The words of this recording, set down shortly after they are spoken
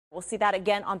We'll see that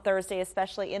again on Thursday,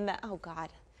 especially in the, oh God.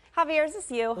 Javier, is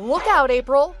this you? Look out,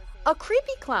 April. A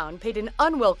creepy clown paid an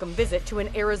unwelcome visit to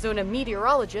an Arizona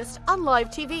meteorologist on live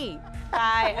TV.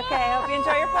 Bye. Okay, I hope you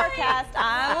enjoy your forecast.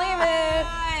 I'm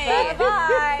leaving.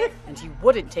 Bye-bye. And he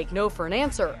wouldn't take no for an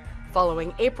answer,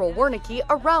 following April Warnecke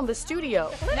around the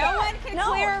studio. No one can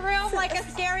clear a room like a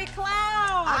scary clown.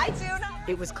 I do not.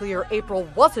 It was clear April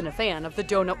wasn't a fan of the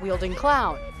donut-wielding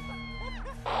clown.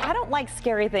 I don't like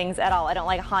scary things at all. I don't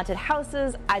like haunted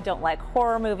houses. I don't like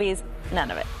horror movies. None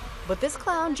of it. But this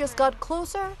clown just got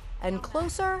closer and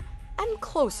closer and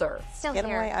closer. Still Get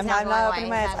here. away. I'm not opening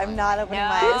my eyes. I'm not opening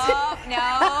my eyes.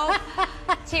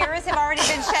 No. Tears have already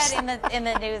been shed in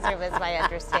the newsroom, is my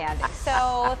understanding.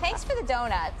 So thanks for the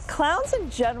donuts. Clowns in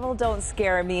general don't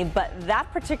scare me, but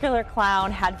that particular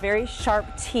clown had very sharp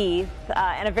teeth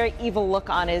and a very evil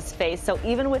look on his face. So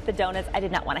even with the donuts, I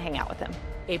did not want to hang out with him.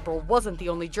 April wasn't the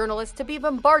only journalist to be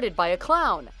bombarded by a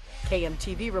clown.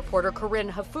 KMTV reporter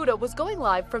Karine Hafuta was going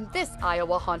live from this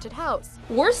Iowa haunted house.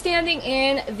 We're standing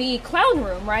in the clown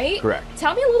room, right? Correct.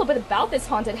 Tell me a little bit about this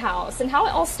haunted house and how it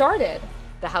all started.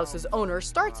 The house's owner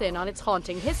starts in on its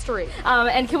haunting history.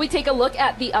 And can we take a look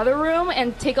at the other room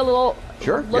and take a little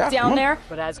look down there?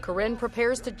 But as Karine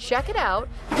prepares to check it out,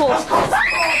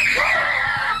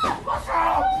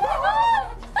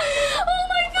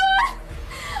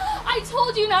 I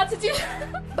told you not to do that.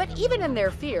 But even in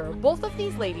their fear, both of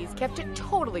these ladies kept it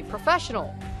totally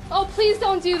professional. Oh, please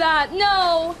don't do that.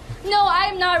 No,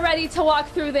 I'm not ready to walk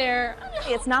through there.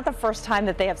 It's not the first time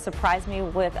that they have surprised me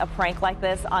with a prank like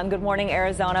this on Good Morning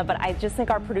Arizona, but I just think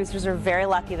our producers are very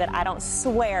lucky that I don't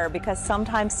swear, because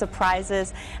sometimes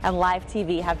surprises and live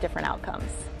TV have different outcomes.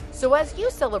 So as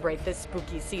you celebrate this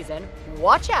spooky season,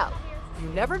 watch out. You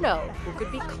never know who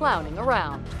could be clowning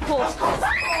around.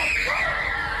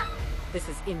 This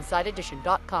is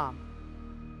InsideEdition.com.